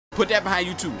Put that behind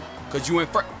you too, cause you in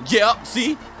first. Yeah,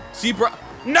 see, bro.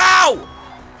 No,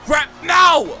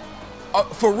 no.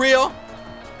 For real,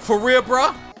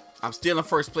 bro. I'm still in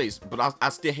first place, but I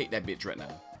still hate that bitch right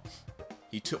now.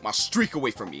 He took my streak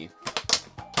away from me.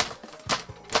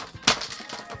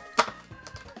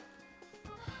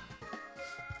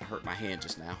 I hurt my hand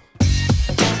just now.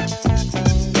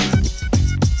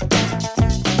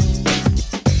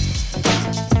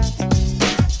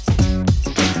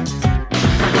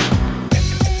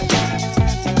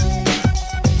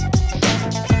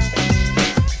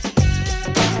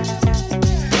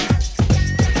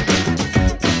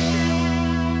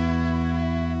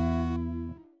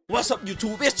 What's up,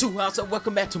 YouTube? It's 2 House and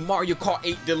welcome back to Mario Kart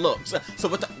 8 Deluxe. So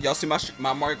with y'all see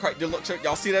my Mario Kart Deluxe shirt?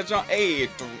 Y'all see that jump? Hey,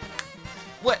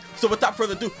 what? So without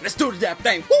further ado, let's do the damn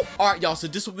thing. Woo! All right, y'all. So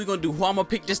this is what we're gonna do. Who I'm gonna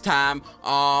pick this time?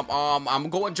 I'm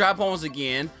going dry bones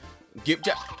again.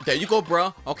 There you go,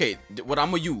 bro. Okay, what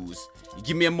I'm gonna use?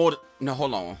 Give me a motor. No,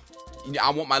 hold on. I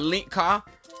want my Link car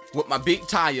with my big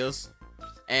tires.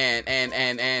 And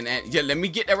yeah, let me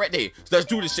get that right there. So let's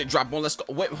do this shit. Drop bone. Let's go.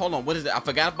 Wait, hold on. What is it? I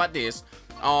forgot about this.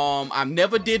 I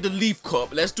never did the Leaf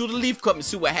Cup. Let's do the Leaf Cup and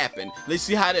see what happened. Let's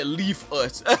see how that leaf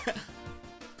us.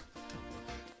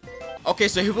 Okay,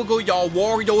 so here we go, y'all.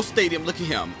 Wario Stadium. Look at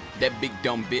him. That big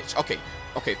dumb bitch. Okay.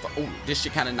 Oh, this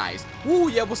shit kind of nice. Woo,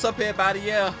 yeah, what's up, everybody?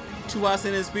 Yeah, 2 Hours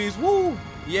in this piece. Woo.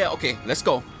 Yeah, okay, let's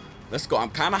go. I'm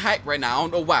kind of hyped right now. I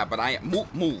don't know why, but I am.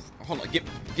 Move. Hold on. Get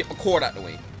my cord out the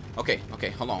way. Okay,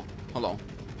 hold on.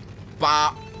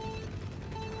 Bop.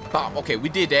 Okay, we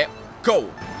did that.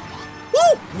 Go.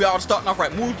 Woo! We all starting off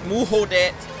right. Move, hold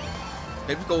that.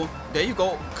 There you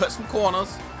go. Cut some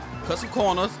corners.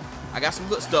 I got some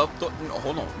good stuff.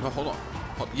 Hold on.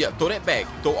 Yeah, throw that back.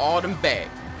 Throw all them back.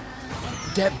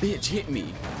 That bitch hit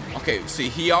me. Okay, see,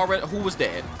 he already. Who was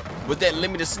that? Was that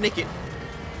limited snicket?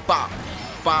 Bop.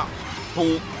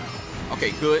 Boom.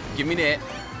 Okay, good. Give me that.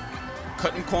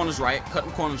 Cut them corners right.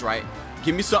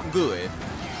 Give me something good.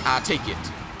 I'll take it.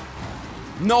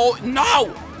 No.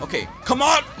 Okay, come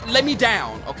on. Let me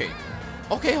down. Okay,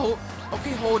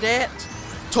 hold that.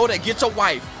 Told that. Get your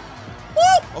wife.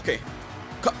 Woo. Okay.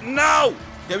 No.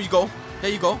 There you go.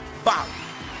 Bop.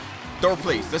 Third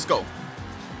place. Let's go.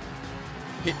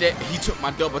 Hit that. He took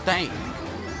my double thing.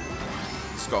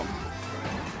 Let's go.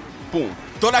 Boom.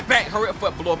 Throw that back. Hurry up before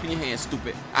it blow up in your hand,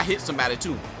 stupid. I hit somebody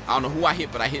too. I don't know who I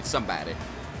hit, but I hit somebody.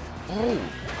 Oh.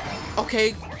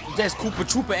 Okay. That's Koopa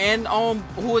Troopa and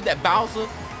who is that, Bowser?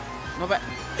 Nobody.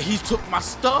 He took my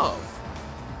stuff.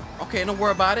 Okay, don't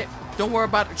worry about it.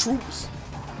 Troops.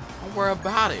 Don't worry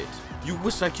about it. You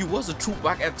wish like you was a troop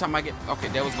like every time I get. Okay,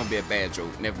 that was gonna be a bad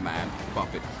joke. Never mind.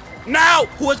 Bump it. Now,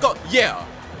 who is going? Yeah.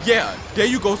 There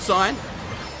you go, son.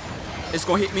 It's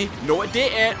gonna hit me. No, it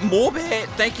didn't. More bad.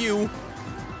 Thank you.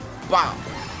 Wow.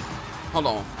 Hold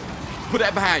on. Put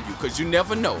that behind you, cause you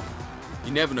never know.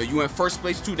 You in first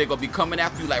place too. They're gonna be coming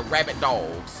after you like rabid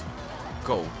dogs.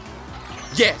 Go.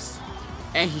 Yes.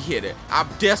 And he hit it. I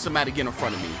dare somebody get in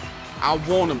front of me. I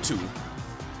want him to.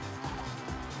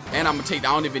 And I'm gonna take.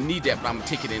 I don't even need that, but I'm gonna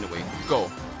take it anyway.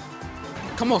 Go.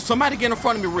 Come on, somebody get in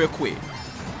front of me real quick.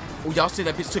 Oh, y'all see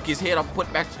that bitch took his head off, put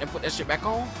that shit back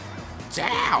on.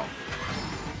 Damn.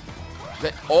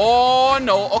 Oh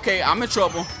no. Okay, I'm in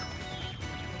trouble.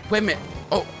 Wait a minute.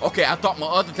 Oh, okay. I thought my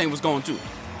other thing was going too.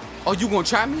 Oh, you gonna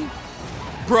try me,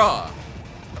 bruh?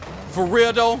 For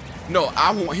real though? No,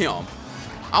 I want him.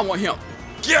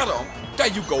 Get him. There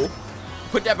you go.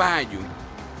 Put that behind you.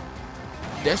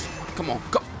 Come on.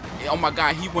 Go. Oh my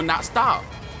God, he will not stop.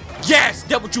 Yes,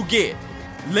 that's what you get.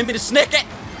 Limited snicket.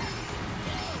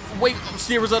 Wait,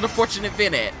 series of the fortunate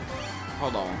event.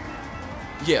 Hold on.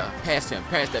 Yeah, pass him.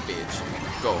 Pass that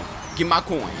bitch. Go. Get my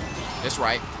coin. That's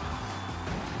right.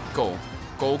 Go.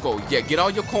 Yeah, get all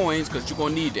your coins because you're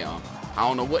gonna need them. I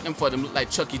don't know what them for. Them look like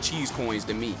Chuck E. Cheese coins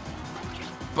to me.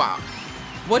 Bop.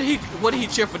 What did he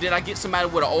cheer for? Did I get somebody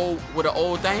with an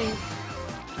old thing?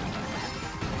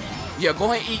 Yeah,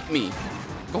 go ahead and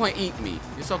eat me.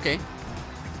 It's okay.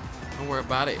 Don't worry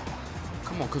about it.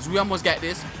 Come on, cause we almost got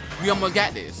this. And we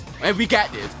got this.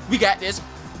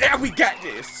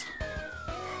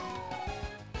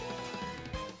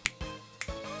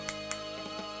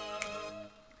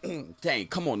 Dang,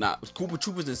 come on now. Koopa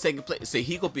Troopa's in second place. Say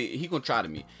he gonna try to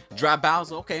me. Dry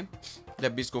Bowser, okay.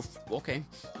 That bitch go. Okay,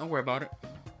 don't worry about it.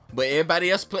 But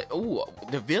everybody else play. Ooh,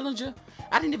 the villager.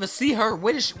 I didn't even see her.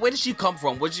 Where did she come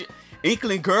from? Was she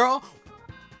Inkling girl?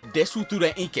 That's who threw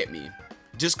that ink at me.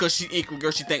 Just cause she Inkling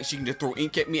girl, she thinks she can just throw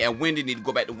ink at me. And Wendy need to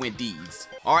go back to Wendy's.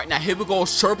 All right, now here we go.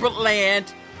 Serpent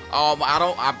Land.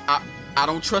 I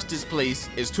don't trust this place.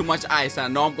 It's too much ice. I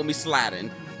know I'm gonna be sliding.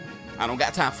 I don't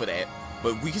got time for that.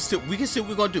 But we can see what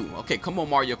we're gonna do. Okay, come on,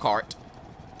 Mario Kart.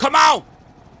 Come on!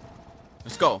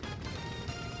 Let's go.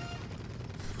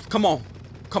 Come on.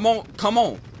 Come on. Come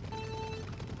on.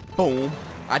 Boom.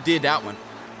 I did that one.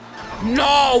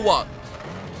 No!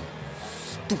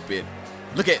 Stupid.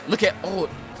 Look at, oh,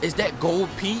 is that gold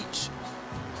peach?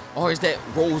 Or is that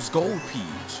rose gold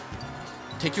peach?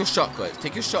 Take your shortcuts.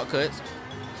 Take your shortcuts.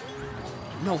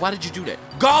 No, why did you do that?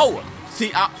 Go!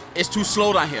 See, it's too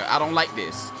slow down here. I don't like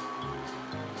this.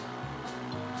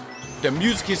 The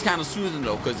music is kind of soothing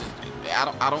though, cause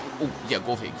I don't. Oh yeah,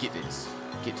 go ahead, get this.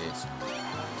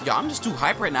 Yo, I'm just too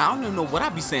hype right now. I don't even know what I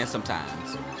be saying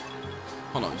sometimes.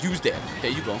 Hold on, use that.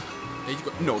 There you go. There you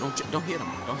go. No, don't hit him.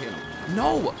 Don't hit him.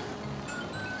 No.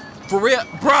 For real,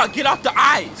 bruh, get off the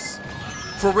ice.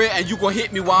 For real, and you gonna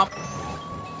hit me while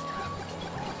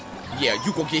yeah,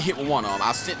 you gonna get hit with one of them.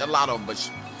 I sent a lot of them, but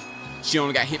she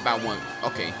only got hit by one.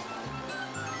 Okay.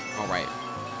 All right.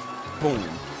 Boom.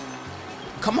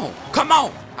 Come on. Come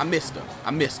on. I missed her.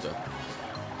 I missed her.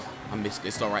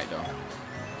 It's all right, though.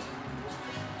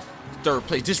 Third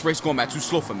place. This race going back too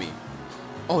slow for me.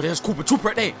 Oh, there's Koopa Trooper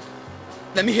right there.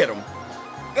 Let me hit him.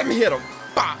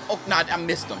 Bah. Oh, nah, I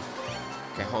missed him.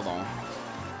 Okay, hold on.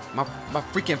 My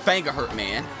freaking finger hurt,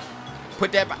 man.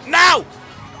 Put that back. No!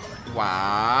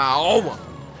 Wow.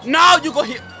 No, you gonna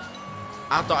hit.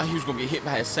 I thought he was gonna get hit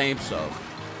by his same sub.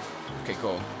 Okay,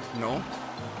 go. No.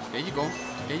 There you go.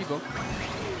 There you go.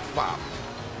 Wow.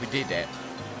 We did that.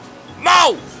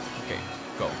 Move! Okay,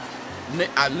 go.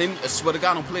 I swear to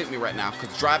God, don't play with me right now.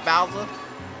 Because Dry Bowser,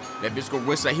 that bitch gonna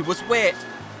wish that he was wet.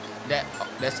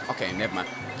 That's okay, never mind.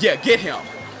 Yeah, get him.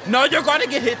 No, you're gonna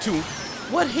get hit too.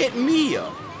 What hit me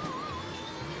up?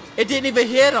 It didn't even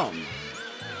hit him.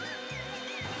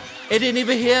 It didn't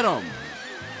even hit him.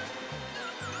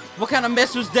 What kind of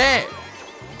mess was that?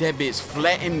 That bitch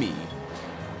flattened me.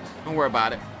 Don't worry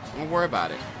about it. Don't worry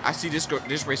about it. I see this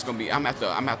race gonna be. I'm at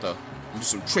to do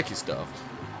some tricky stuff.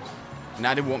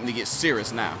 Now they want me to get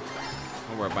serious now.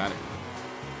 Don't worry about it.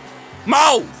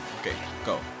 Move! Okay,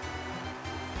 go.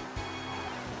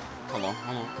 Hold on.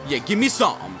 Yeah, give me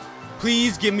something.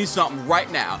 Please give me something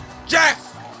right now.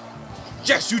 Jess!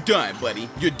 Jess, you done, buddy.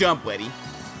 You're done, buddy.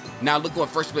 Now look on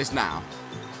first place now.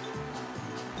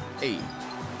 Hey.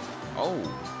 Oh.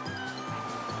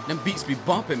 Them beats be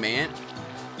bumping, man.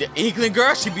 The Inkling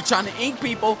girl, she be trying to ink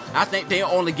people. I think they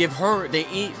only give her they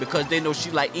ink because they know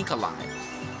she like ink a lot.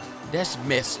 That's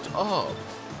messed up.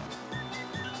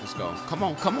 Let's go. Come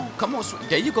on.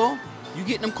 There you go. You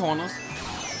get them corners.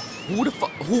 Who the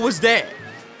fuck? Who was that?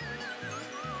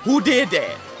 Who did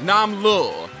that? Now I'm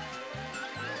love.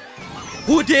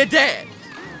 Who did that?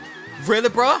 Really,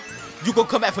 bro? You gonna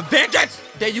come back for vengeance?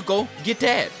 There you go. Get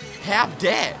that. Have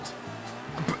that.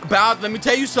 Bow, let me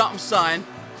tell you something, son.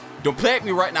 Don't play at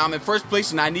me right now. I'm in first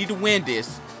place and I need to win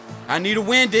this.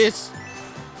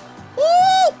 Woo!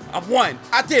 I won.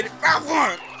 I did it. I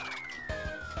won.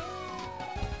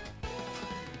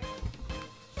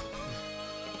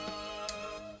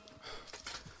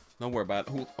 Don't worry about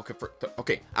it.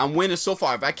 Okay, I'm winning so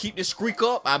far. If I keep this streak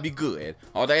up, I'll be good.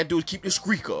 All I gotta do is keep the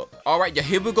streak up. All right, yeah,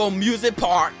 here we go. Music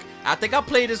Park. I think I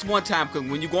played this one time because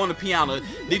when you go on the piano,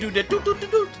 they do that.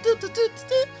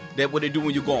 That's what they do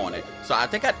when you go on it. So I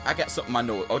think I got something in my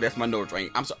nose. Oh, that's my nose ring.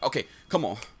 I'm sorry. Okay, come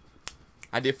on.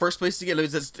 I did first place together.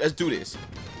 Let's do this.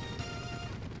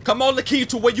 Come on,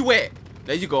 Lakeith, where you at?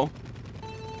 There you go.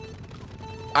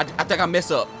 I think I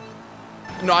messed up.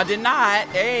 No, I did not.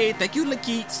 Hey, thank you,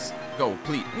 Lakeith. Go,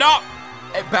 please. No!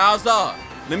 Hey, Bowser,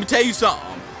 let me tell you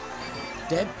something.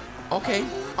 That, okay.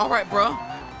 All right, bro.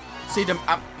 See,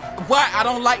 what? I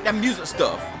don't like that music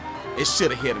stuff. It should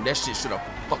have hit him. That shit should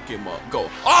have fucked him up. Go.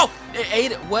 Oh! It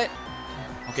ate it. What?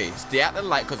 Okay, stay out the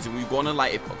light, because when you go in the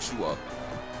light, it fucks you up.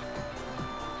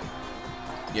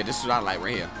 Yeah, this is what I like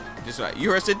right here. This is what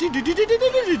you heard.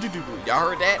 Y'all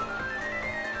heard that?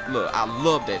 Look, I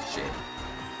love that shit.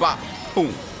 Bop,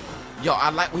 boom. Yo, I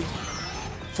like what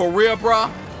for real, bro.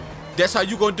 That's how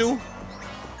you gonna do?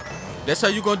 That's how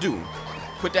you gonna do?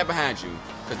 Put that behind you.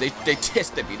 Cause they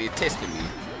tested me. They tested me.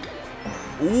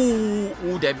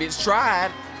 Ooh, that bitch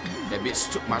tried. That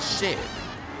bitch took my shit.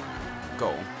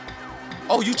 Go.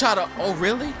 Oh, you try to, oh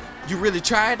really? You really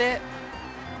tried that?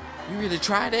 You really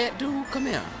tried that, dude? Come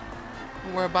here.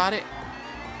 Don't worry about it.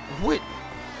 What?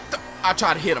 I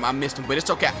tried to hit him. I missed him, but it's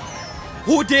okay.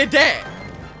 Who did that?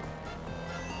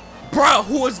 Bro,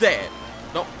 who was that?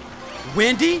 No.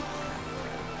 Wendy?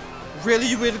 Really?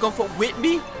 You really gonna fuck with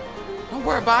me? Don't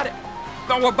worry about it.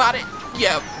 Don't worry about it.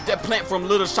 Yeah, that plant from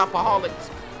Little Shopaholics.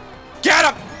 Get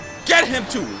him! Get him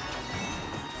too!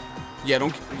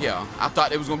 Yeah, I thought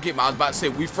they was gonna get me. I was about to say,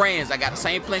 we friends. I got the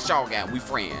same plant y'all got. We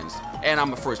friends. And I'm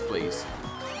in first place.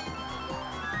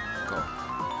 Go.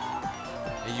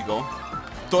 There you go.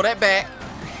 Throw that back.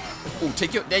 Ooh,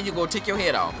 there you go. Take your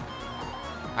head off.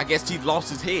 I guess he lost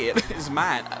his head. It's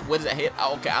mine. What is that head?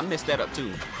 Oh, okay, I messed that up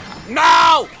too.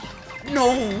 No!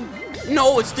 No!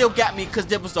 No, it still got me because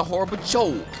there was a horrible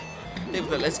joke. They was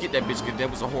like, let's get that bitch because there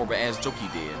was a horrible ass joke he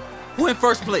did. Who in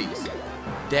first place?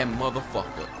 That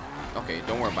motherfucker. Okay,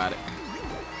 don't worry about it.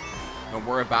 Don't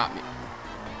worry about me.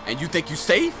 And you think you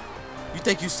safe? You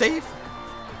think you safe?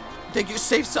 You think you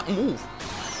safe? Something move.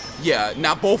 Yeah,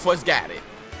 now both of us got it.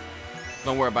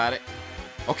 Don't worry about it.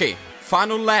 Okay,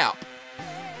 final lap.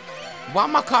 Why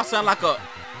my car sound like a...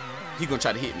 He gonna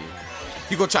try to hit me.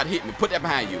 He gonna try to hit me. Put that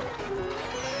behind you.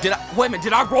 Did I... Wait a minute.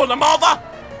 Did I roll him over?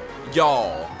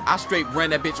 Y'all, I straight ran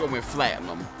that bitch over and flattened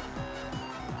him.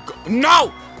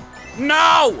 No!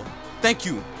 No! Thank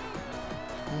you.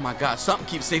 Oh my God, something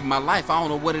keeps saving my life. I don't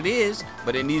know what it is,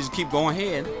 but it needs to keep going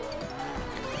ahead.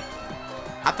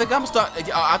 I think I'm start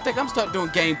doing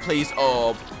gameplays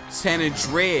of San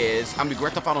Andreas. I mean,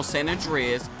 Grand Theft Auto San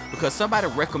Andreas because somebody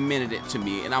recommended it to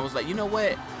me, and I was like, you know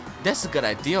what? That's a good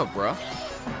idea, bro.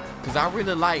 Cause I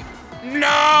really like.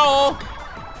 No,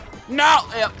 no.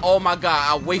 Oh my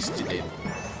God, I wasted it.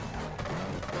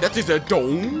 That is a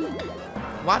dome.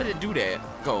 Why did it do that?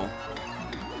 Go.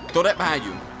 Throw that behind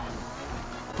you.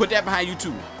 Put that behind you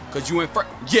too, cause you in first.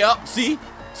 Yep. See,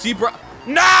 bro.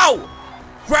 No.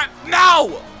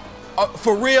 No!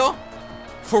 For real?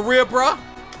 For real, bruh?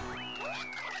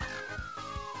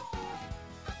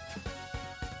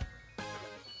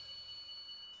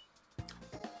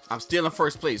 I'm still in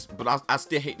first place, but I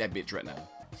still hate that bitch right now.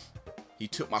 He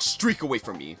took my streak away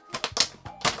from me.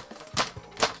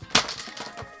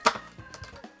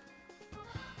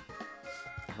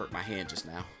 I hurt my hand just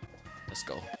now. Let's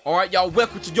go. Alright, y'all,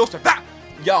 welcome to Joseph.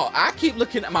 Y'all, I keep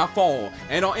looking at my phone,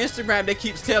 and on Instagram, they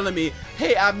keep telling me,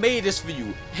 hey, I made this for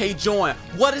you. Hey, join.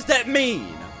 What does that mean?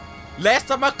 Last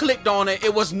time I clicked on it,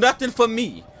 it was nothing for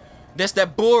me. That's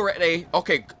that bull right there.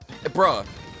 Okay, bruh.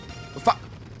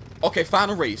 Okay,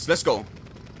 final race. Let's go.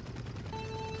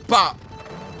 Pop.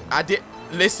 I did.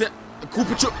 Listen.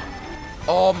 Cooper Troop.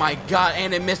 Oh, my God.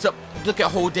 And it messed up. Look at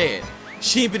whole dad.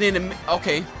 She been in the...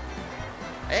 Okay.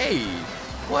 Hey.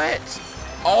 What?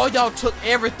 All y'all took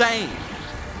everything.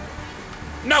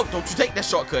 No, don't you take that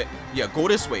shortcut. Yeah, go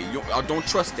this way. I don't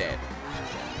trust that.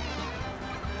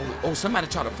 Oh, somebody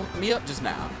tried to fuck me up just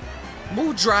now.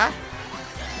 Move dry.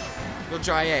 Your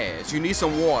dry ass. You need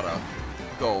some water.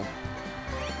 Go.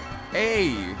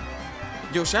 Hey.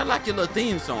 Yo, should I like your little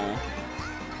theme song?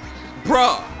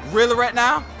 Bruh, really right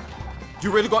now?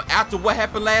 You really going after what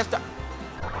happened last time?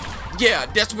 Yeah,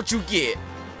 that's what you get.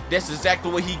 That's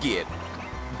exactly what he get.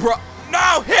 Bruh,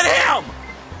 no, hit him!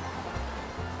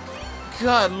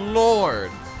 Good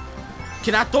Lord.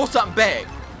 Can I throw something back?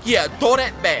 Yeah, throw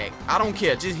that back. I don't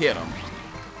care. Just hit him.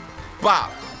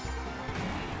 Bop.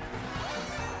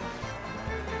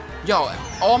 Yo,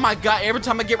 oh my God. Every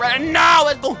time I get right. No,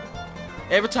 let's go.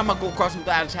 Every time I go across the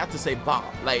line, I just have to say bop.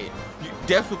 Like,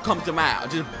 that's what comes to mind.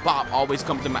 Just bop always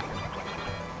comes to mind.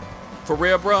 For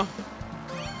real, bro?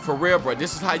 For real, bro.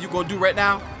 This is how you gonna do right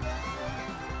now?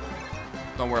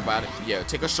 Don't worry about it. Yeah,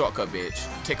 take a shortcut, bitch.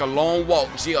 Take a long walk,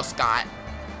 Jill Scott.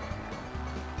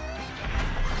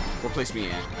 What place me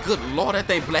in? Good Lord, that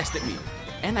thing blasted me.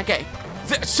 And I got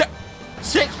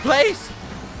sixth place?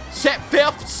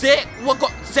 Fifth, sixth,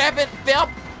 seventh, fifth,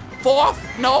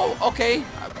 fourth? No? Okay.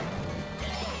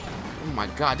 Oh my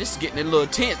God, this is getting a little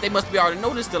tense. They must be already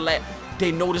noticed the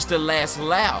last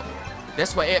lap.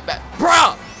 That's why everybody.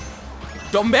 Bruh!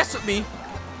 Don't mess with me.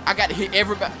 I got to hit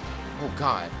everybody. Oh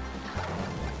God.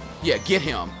 Yeah, get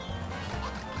him.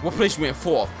 What place you in?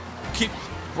 Fourth. Keep,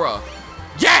 bruh.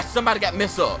 Yes, somebody got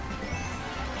messed up.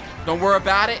 Don't worry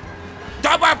about it.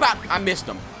 Don't worry about it. I missed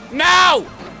him. No!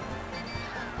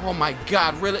 Oh my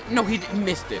God, really? No, he didn't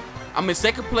miss it. I'm in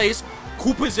second place.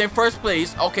 Cooper's in first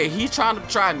place. Okay, he's trying to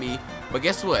try me. But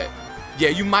guess what? Yeah,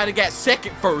 you might have got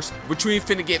second first, but you ain't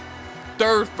finna get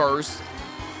third first.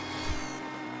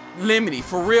 Lemony,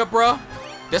 for real, bruh?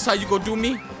 That's how you gonna do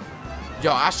me?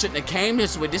 Yo, I shouldn't have came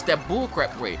this way. This that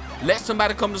bullcrap way. Let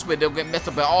somebody come this way, they'll get messed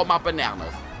up by all my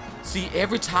bananas. See,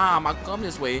 every time I come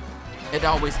this way, it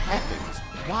always happens.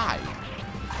 Why?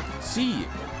 See,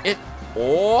 it.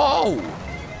 Oh!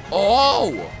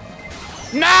 Oh!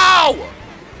 No!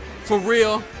 For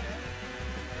real?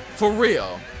 For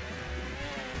real?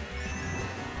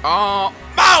 Oh!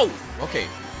 Okay,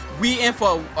 we in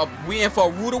for a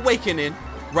rude awakening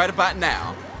right about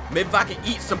now. Maybe if I can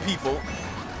eat some people.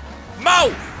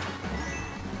 Mo!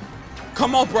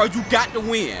 Come on, bro. You got to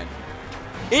win.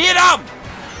 Eat them!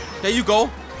 There you go.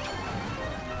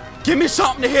 Give me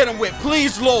something to hit him with,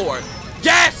 please, Lord.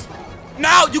 Yes!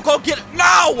 Now you go get it.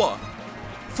 No!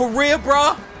 For real,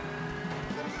 bruh?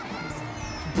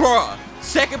 Bruh.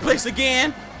 Second place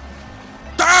again.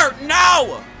 Third,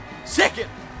 no! Second.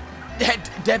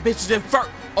 That bitch is in first.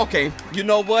 Okay, you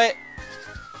know what?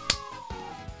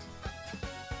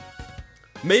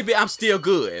 Maybe I'm still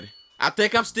good. I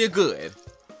think I'm still good.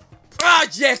 Ah,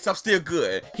 yes, I'm still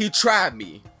good. He tried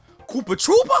me. Koopa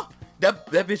Trooper? That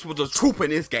bitch was a trooper in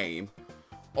this game.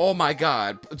 Oh my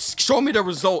god. Show me the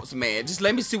results, man. Just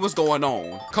let me see what's going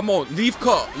on. Come on, leave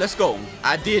cup. Let's go.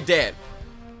 I did that.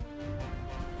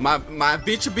 My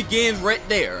adventure begins right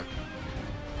there.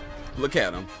 Look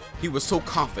at him. He was so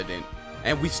confident.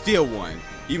 And we still won.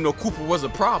 Even though Koopa was a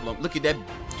problem. Look at that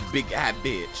big-eyed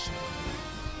bitch.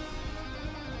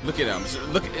 Look at him.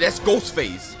 Look, that's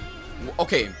Ghostface.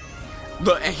 Okay.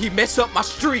 Look, and he messed up my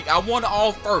streak. I won it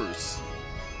all first.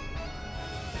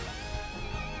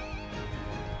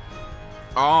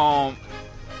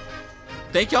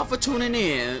 Thank y'all for tuning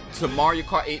in to Mario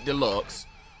Kart 8 Deluxe.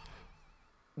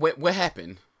 What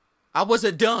happened? I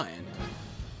wasn't done.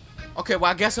 Okay,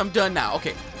 well I guess I'm done now.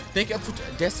 Okay, thank y'all for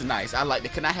that's nice. I like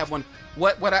that. Can I have one?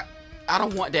 What I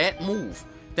don't want that. Move.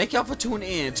 Thank y'all for tuning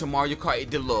in to Mario Kart 8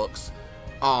 Deluxe.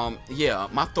 Yeah,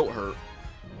 my throat hurt.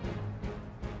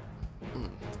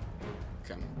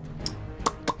 Okay.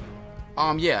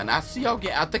 Yeah, and I see y'all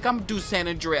again. I think I'm gonna do San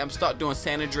Andreas. I'm start doing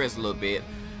San Andreas a little bit.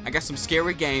 I got some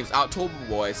scary games. October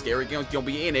boys, scary games gonna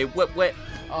be in it.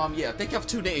 Yeah, thank y'all for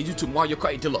tuning in to Mario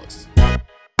Kart 8 Deluxe.